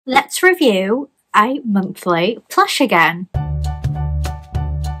Let's review a monthly plush again.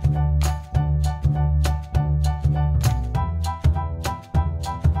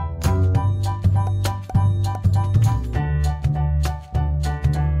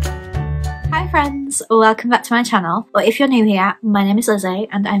 Hi friends, welcome back to my channel, or if you're new here, my name is Lizzie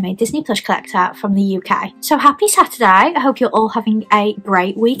and I'm a Disney plush collector from the UK. So happy Saturday, I hope you're all having a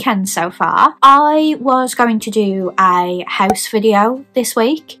great weekend so far. I was going to do a house video this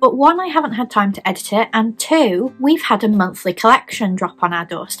week, but one, I haven't had time to edit it, and two, we've had a monthly collection drop on our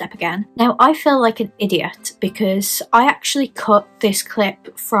doorstep again. Now I feel like an idiot because I actually cut this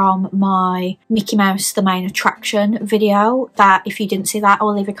clip from my Mickey Mouse the Main Attraction video that, if you didn't see that,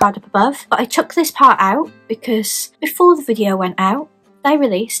 I'll leave a card up above. But I took this part out because before the video went out, they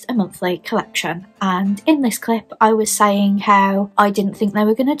released a monthly collection, and in this clip I was saying how I didn't think they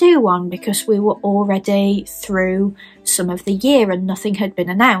were going to do one because we were already through some of the year and nothing had been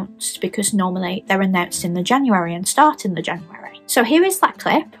announced, because normally they're announced in the January and start in the January. So here is that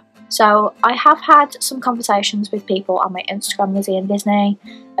clip. So I have had some conversations with people on my Instagram, Lize and Disney,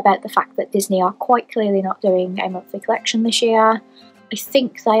 about the fact that Disney are quite clearly not doing a monthly collection this year. I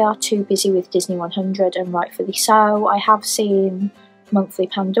think they are too busy with Disney 100, and rightfully so. I have seen monthly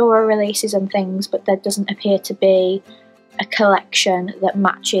Pandora releases and things, but there doesn't appear to be a collection that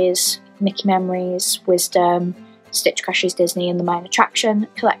matches Mickey Memories, Wisdom, Stitch Crashes Disney and the Main Attraction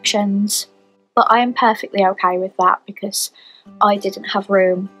collections. But I am perfectly okay with that because I didn't have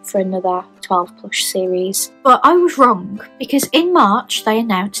room for another 12 plush series. But I was wrong, because in March they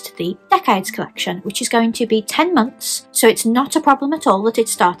announced the Decades collection, which is going to be 10 months, so it's not a problem at all that it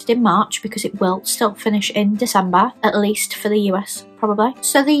started in March, because it will still finish in December, at least for the US probably.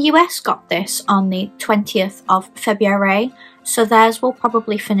 So the US got this on the 20th of February, so theirs will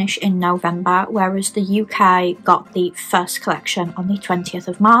probably finish in November, whereas the UK got the first collection on the 20th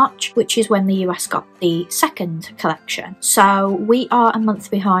of March, which is when the US got the second collection. So we are a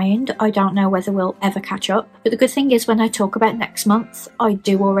month behind. I don't know whether we'll ever catch up, but the good thing is when I talk about next month, I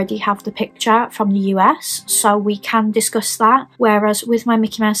do already have the picture from the US, so we can discuss that, whereas with my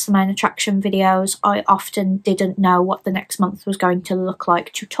Mickey Mouse the Main Attraction videos, I often didn't know what the next month was going to look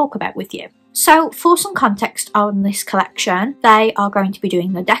like to talk about with you. So for some context on this collection, they are going to be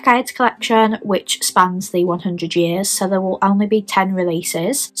doing the Decades collection, which spans the 100 years, so there will only be 10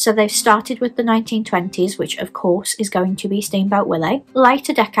 releases. So they've started with the 1920s, which of course is going to be Steamboat Willie.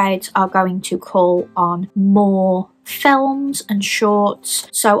 Later decades are going to call on more films and shorts,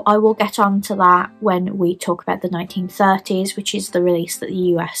 so I will get on to that when we talk about the 1930s, which is the release that the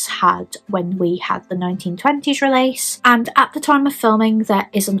US had when we had the 1920s release. And at the time of filming there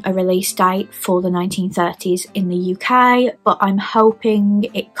isn't a release date for the 1930s in the UK, but I'm hoping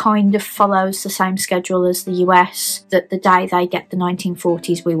it kind of follows the same schedule as the US, that the day they get the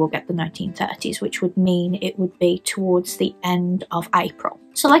 1940s we will get the 1930s, which would mean it would be towards the end of April.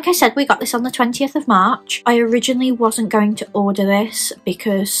 So like I said, we got this on the 20th of March. I originally wasn't going to order this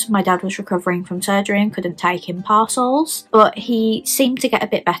because my dad was recovering from surgery and couldn't take in parcels, but he seemed to get a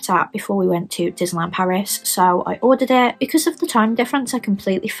bit better before we went to Disneyland Paris, so I ordered it. Because of the time difference, I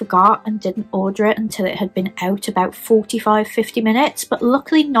completely forgot and didn't order it until it had been out about 45-50 minutes, but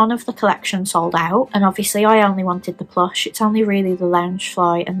luckily none of the collection sold out, and obviously I only wanted the plush. It's only really the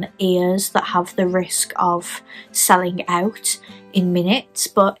Loungefly and the ears that have the risk of selling out in minutes,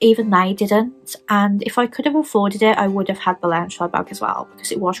 but even they didn't, and if I could have afforded it I would have had the Loungefly bag as well because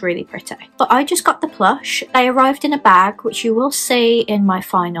it was really pretty. But I just got the plush. They arrived in a bag, which you will see in my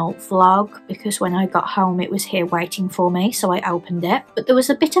final vlog, because when I got home it was here waiting for me, so I opened it. But there was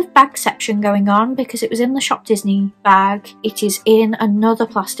a bit of bag section going on because it was in the Shop Disney bag, it is in another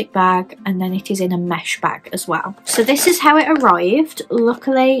plastic bag, and then it is in a mesh bag as well. So this is how it arrived.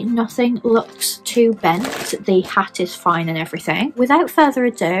 Luckily nothing looks too bent, the hat is fine and everything. Without further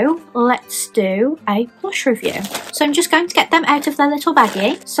ado, let's do a plush review. So I'm just going to get them out of their little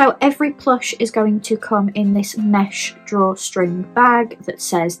baggie. So every plush is going to come in this mesh drawstring bag that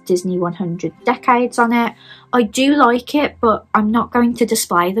says Disney 100 Decades on it. I do like it, but I'm not going to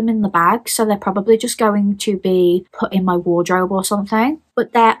display them in the bag, so they're probably just going to be put in my wardrobe or something.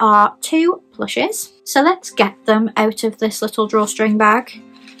 But there are two plushes, so let's get them out of this little drawstring bag.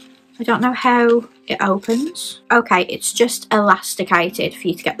 I don't know how it opens. Okay, it's just elasticated for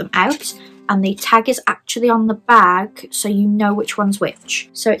you to get them out, and the tag is actually on the bag so you know which one's which.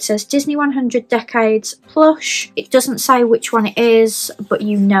 So it says Disney 100 Decades plush. It doesn't say which one it is, but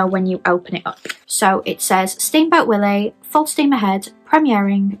you know when you open it up. So it says Steamboat Willie, Full Steam Ahead,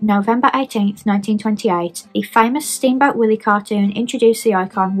 premiering November 18th, 1928. The famous Steamboat Willie cartoon introduced the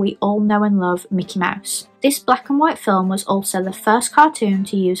icon we all know and love, Mickey Mouse. This black and white film was also the first cartoon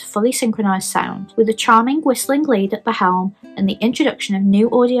to use fully synchronised sound. With a charming whistling lead at the helm and the introduction of new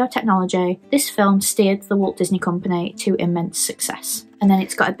audio technology, this film steered the Walt Disney Company to immense success. And then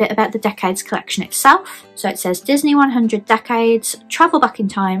it's got a bit about the Decades collection itself. So it says Disney 100 Decades, travel back in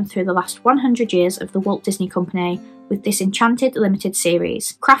time through the last 100 years of the Walt Disney Company with this enchanted limited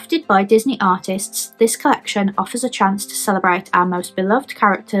series. Crafted by Disney artists, this collection offers a chance to celebrate our most beloved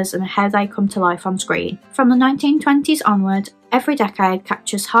characters and how they come to life on screen. From the 1920s onward, every decade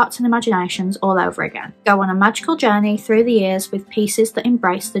captures hearts and imaginations all over again. Go on a magical journey through the years with pieces that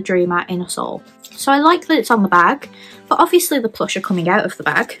embrace the dreamer in us all. So I like that it's on the bag, but obviously the plush are coming out of the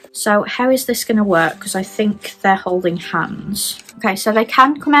bag. So how is this going to work? Because I think they're holding hands. Okay, so they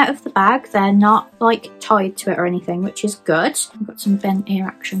can come out of the bag. They're not like tied to it or anything, which is good. I've got some bent ear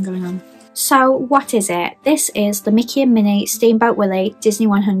action going on. So what is it? This is the Mickey and Minnie Steamboat Willie Disney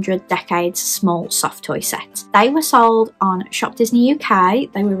 100 Decades Small Soft Toy Set. They were sold on Shop Disney UK.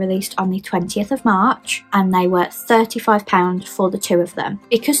 They were released on the 20th of March and they were £35 for the two of them.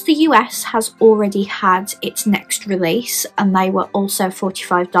 Because the US has already had its next release and they were also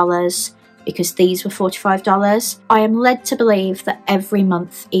 $45 because these were $45, I am led to believe that every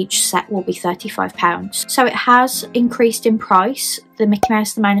month each set will be £35. So it has increased in price. The Mickey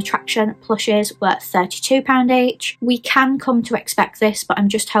Mouse The Main Attraction plushes were £32 each. We can come to expect this, but I'm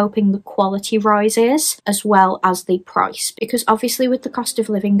just hoping the quality rises as well as the price, because obviously with the cost of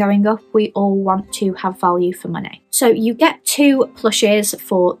living going up, we all want to have value for money. So you get 2 plushes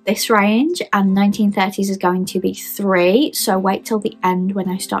for this range, and 1930s is going to be 3, so wait till the end when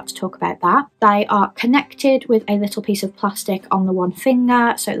I start to talk about that. They are connected with a little piece of plastic on the one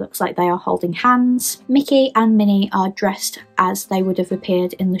finger, so it looks like they are holding hands. Mickey and Minnie are dressed as they would have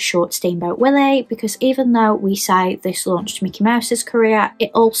appeared in the short Steamboat Willie, because even though we say this launched Mickey Mouse's career,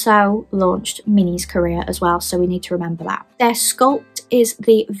 it also launched Minnie's career as well, so we need to remember that. Their sculpt is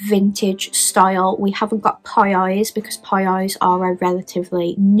the vintage style. We haven't got pie eyes because pie eyes are a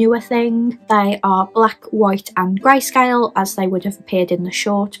relatively newer thing. They are black, white and grayscale as they would have appeared in the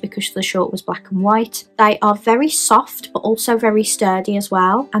short because the short was black and white. They are very soft but also very sturdy as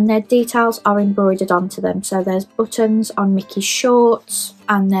well, and their details are embroidered onto them. So there's buttons on Mickey's shorts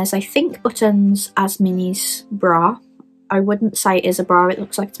and there's, I think, buttons as Minnie's bra. I wouldn't say it is a bra, it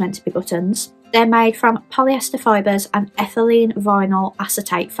looks like it's meant to be buttons. They're made from polyester fibres and ethylene vinyl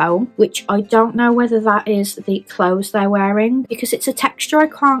acetate foam, which I don't know whether that is the clothes they're wearing because it's a texture I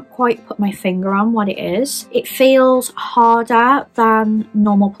can't quite put my finger on what it is. It feels harder than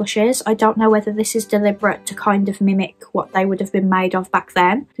normal plushes. I don't know whether this is deliberate to kind of mimic what they would have been made of back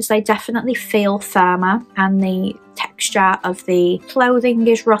then, because they definitely feel firmer and the texture of the clothing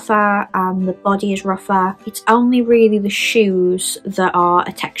is rougher and the body is rougher. It's only really the shoes that are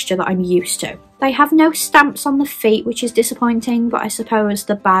a texture that I'm used to. They have no stamps on the feet, which is disappointing, but I suppose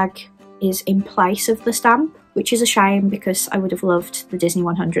the bag is in place of the stamp, which is a shame because I would have loved the Disney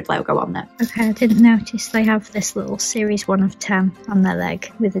 100 logo on them. Okay, I didn't notice they have this little series 1 of 10 on their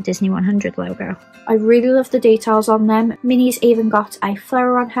leg with the Disney 100 logo. I really love the details on them. Minnie's even got a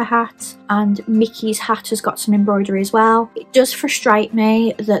flower on her hat and Mickey's hat has got some embroidery as well. It does frustrate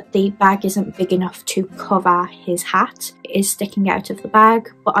me that the bag isn't big enough to cover his hat. It is sticking out of the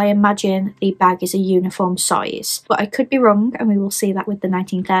bag, but I imagine the bag is a uniform size. But I could be wrong and we will see that with the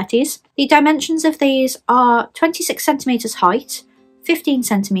 1930s. The dimensions of these are 26 centimetres height, 15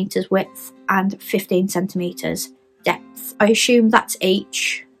 centimetres width and 15 centimetres depth. I assume that's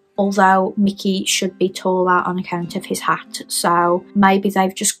each, although Mickey should be taller on account of his hat, so maybe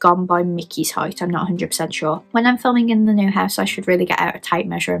they've just gone by Mickey's height, I'm not 100% sure. When I'm filming in the new house I should really get out a tape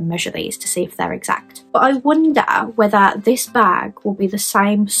measure and measure these to see if they're exact. But I wonder whether this bag will be the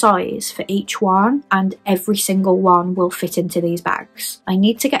same size for each one and every single one will fit into these bags. I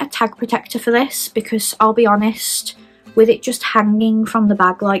need to get a tag protector for this because I'll be honest, with it just hanging from the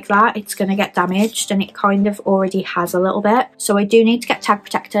bag like that, it's going to get damaged and it kind of already has a little bit. So I do need to get tag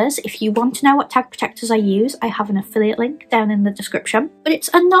protectors. If you want to know what tag protectors I use, I have an affiliate link down in the description. But it's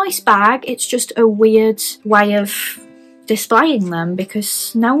a nice bag, it's just a weird way of displaying them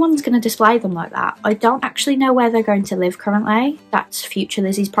because no one's going to display them like that. I don't actually know where they're going to live currently. That's future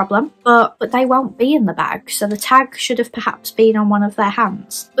Lizzie's problem. But they won't be in the bag, so the tag should have perhaps been on one of their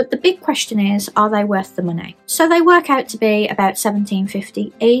hands. But the big question is, are they worth the money? So they work out to be about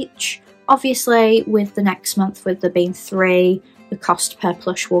 $17.50 each. Obviously, with the next month, with there being 3, the cost per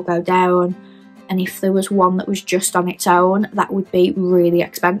plush will go down. And if there was one that was just on its own, that would be really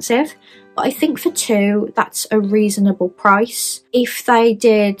expensive. But I think for 2, that's a reasonable price. If they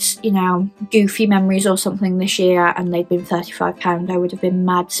did, you know, Goofy Memories or something this year and they'd been £35, I would have been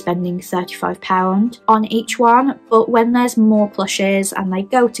mad spending £35 on each one. But when there's more plushes and they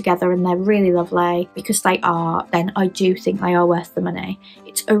go together and they're really lovely, because they are, then I do think they are worth the money.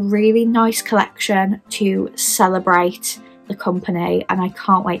 It's a really nice collection to celebrate the company, and I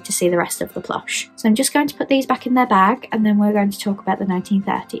can't wait to see the rest of the plush. So I'm just going to put these back in their bag, and then we're going to talk about the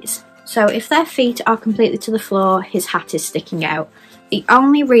 1930s. So if their feet are completely to the floor, his hat is sticking out. The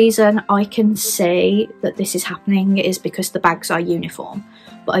only reason I can see that this is happening is because the bags are uniform,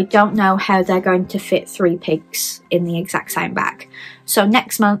 but I don't know how they're going to fit 3 pigs in the exact same bag. So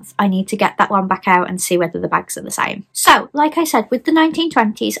next month I need to get that one back out and see whether the bags are the same. So like I said, with the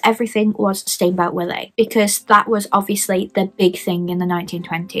 1920s, everything was Steamboat Willie, because that was obviously the big thing in the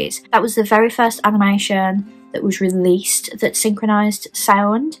 1920s. That was the very first animation that was released that synchronised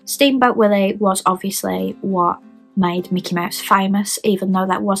sound. Steamboat Willie was obviously what made Mickey Mouse famous, even though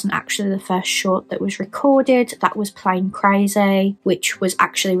that wasn't actually the first short that was recorded. That was Plain Crazy, which was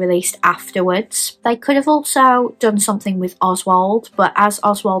actually released afterwards. They could have also done something with Oswald, but as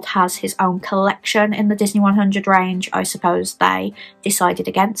Oswald has his own collection in the Disney 100 range, I suppose they decided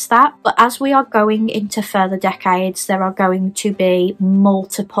against that. But as we are going into further decades, there are going to be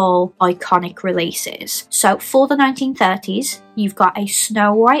multiple iconic releases. So for the 1930s, you've got a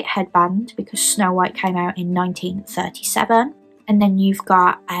Snow White headband, because Snow White came out in 1937. And then you've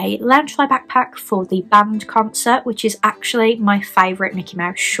got a Loungefly backpack for the band concert, which is actually my favourite Mickey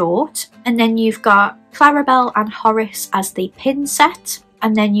Mouse short. And then you've got Clarabelle and Horace as the pin set.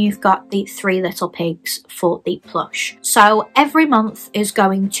 And then you've got the 3 Little Pigs for the plush. So every month is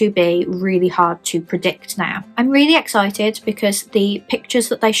going to be really hard to predict now. I'm really excited because the pictures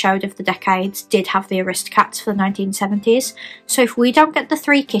that they showed of the decades did have the Aristocats for the 1970s. So if we don't get the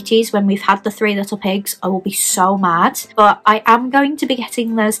 3 kitties when we've had the 3 Little Pigs, I will be so mad. But I am going to be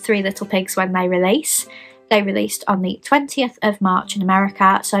getting those 3 Little Pigs when they release. They released on the 20th of March in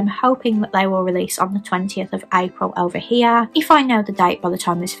America, so I'm hoping that they will release on the 20th of April over here. If I know the date by the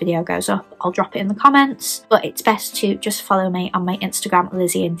time this video goes up, I'll drop it in the comments, but it's best to just follow me on my Instagram,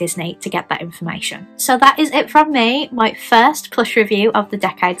 lizeindisney, to get that information. So that is it from me, my first plush review of the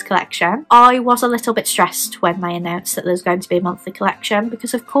Decades collection. I was a little bit stressed when they announced that there's going to be a monthly collection,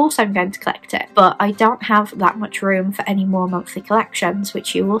 because of course I'm going to collect it, but I don't have that much room for any more monthly collections,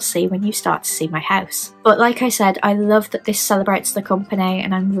 which you will see when you start to see my house. But like I said, I love that this celebrates the company,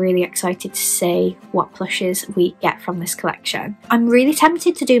 and I'm really excited to see what plushes we get from this collection. I'm really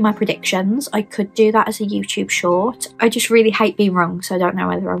tempted to do my predictions. I could do that as a YouTube short. I just really hate being wrong, so I don't know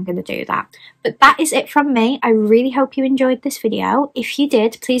whether I'm going to do that. But that is it from me. I really hope you enjoyed this video. If you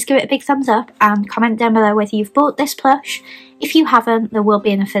did, please give it a big thumbs up and comment down below whether you've bought this plush. If you haven't, there will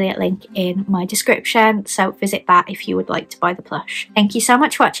be an affiliate link in my description, so visit that if you would like to buy the plush. Thank you so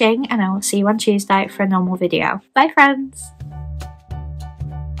much for watching, and I will see you on Tuesday for a normal video. Bye friends!